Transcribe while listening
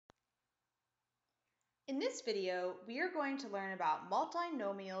In this video, we are going to learn about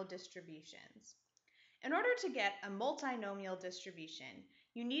multinomial distributions. In order to get a multinomial distribution,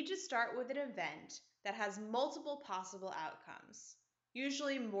 you need to start with an event that has multiple possible outcomes,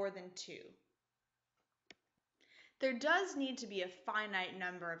 usually more than two. There does need to be a finite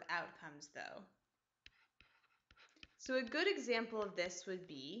number of outcomes, though. So a good example of this would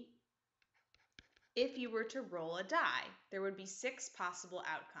be if you were to roll a die. There would be 6 possible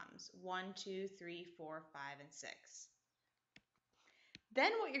outcomes, 1, 2, 3, 4, 5, and 6.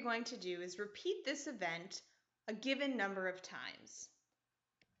 Then what you're going to do is repeat this event a given number of times.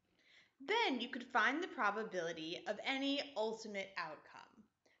 Then you could find the probability of any ultimate outcome.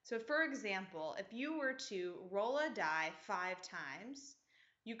 So for example, if you were to roll a die 5 times,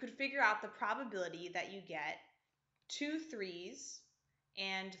 you could figure out the probability that you get 2 3s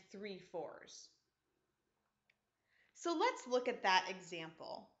and 3 4s. So let's look at that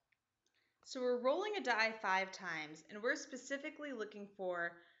example. So we're rolling a die 5 times, and we're specifically looking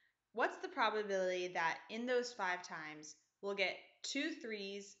for what's the probability that in those 5 times we'll get 2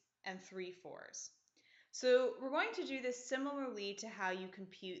 3s and 3 4s. So we're going to do this similarly to how you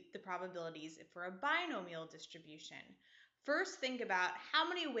compute the probabilities for a binomial distribution. First, think about how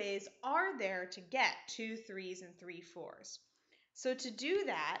many ways are there to get 2 3s and 3 4s. So to do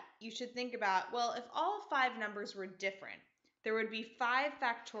that, you should think about, well, if all 5 numbers were different, there would be 5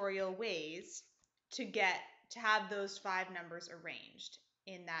 factorial ways to have those 5 numbers arranged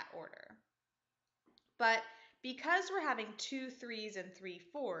in that order. But because we're having 2 3s and 3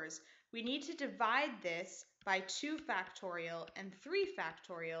 4s, we need to divide this by 2 factorial and 3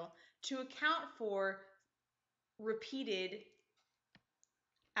 factorial to account for repeated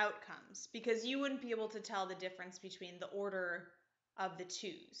outcomes, because you wouldn't be able to tell the difference between the order of the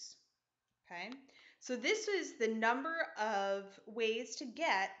 2's. Okay, so this is the number of ways to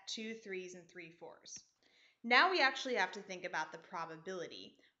get 2 3s and 3 4s. Now we actually have to think about the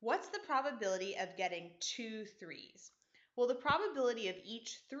probability. What's the probability of getting 2 3s? Well, the probability of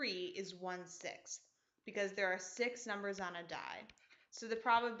each 3 is 1/6 because there are 6 numbers on a die. So the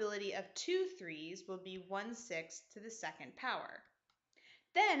probability of 2 3s will be 1/6 to the second power.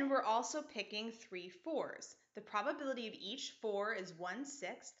 Then we're also picking 3 4s. The probability of each 4 is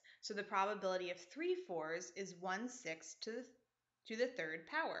 1/6, so the probability of 3 4s is 1/6 to the third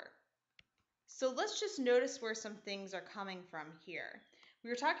power. So let's just notice where some things are coming from here. We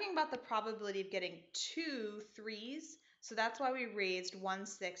were talking about the probability of getting 2 3s, so that's why we raised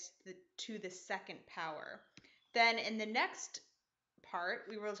 1/6 to the second power. Then in the next part,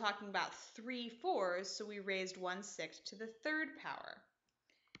 we were talking about 3 4s, so we raised 1/6 to the third power.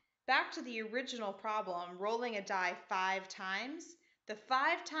 Back to the original problem, rolling a die 5 times. The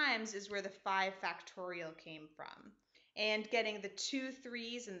 5 times is where the 5 factorial came from. And getting the 2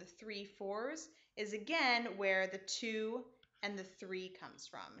 3s and the 3 4s is again where the 2 and the 3 comes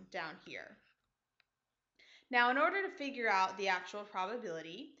from, down here. Now, in order to figure out the actual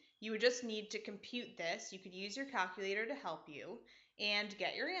probability, you would just need to compute this. You could use your calculator to help you and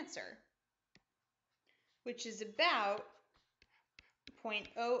get your answer, which is about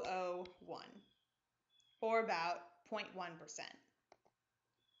 0.001, or about 0.1%.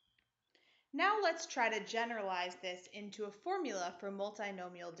 Now let's try to generalize this into a formula for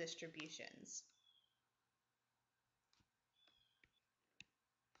multinomial distributions.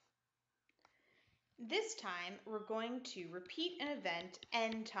 This time, we're going to repeat an event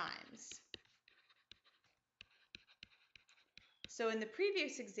n times. So in the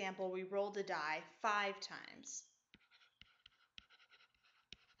previous example, we rolled a die 5 times.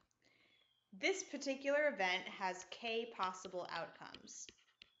 This particular event has k possible outcomes.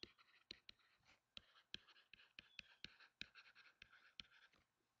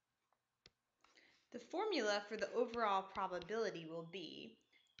 The formula for the overall probability will be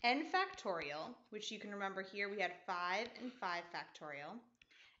n factorial, which you can remember here we had 5 and 5 factorial,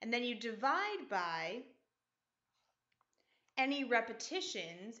 and then you divide by any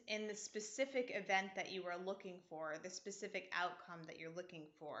repetitions in the specific event that you are looking for, the specific outcome that you're looking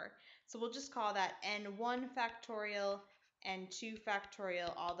for. So we'll just call that n1 factorial, n2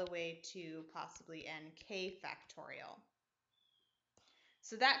 factorial, all the way to possibly nk factorial.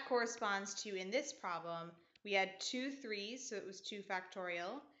 So that corresponds to, in this problem, we had 2 3s, so it was 2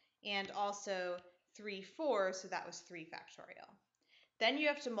 factorial, and also 3 4s, so that was 3 factorial. Then you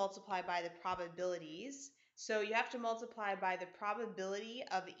have to multiply by the probabilities. So you have to multiply by the probability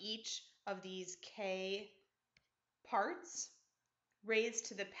of each of these k parts raised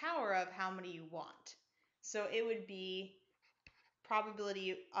to the power of how many you want. So it would be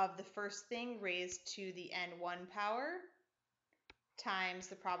probability of the first thing raised to the n1 power times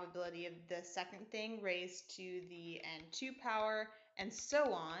the probability of the second thing raised to the n2 power, and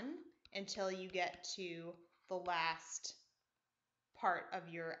so on until you get to the last part of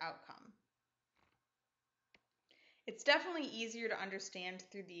your outcome. It's definitely easier to understand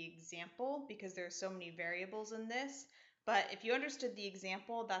through the example because there are so many variables in this, but if you understood the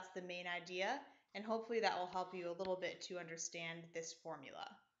example, that's the main idea, and hopefully that will help you a little bit to understand this formula.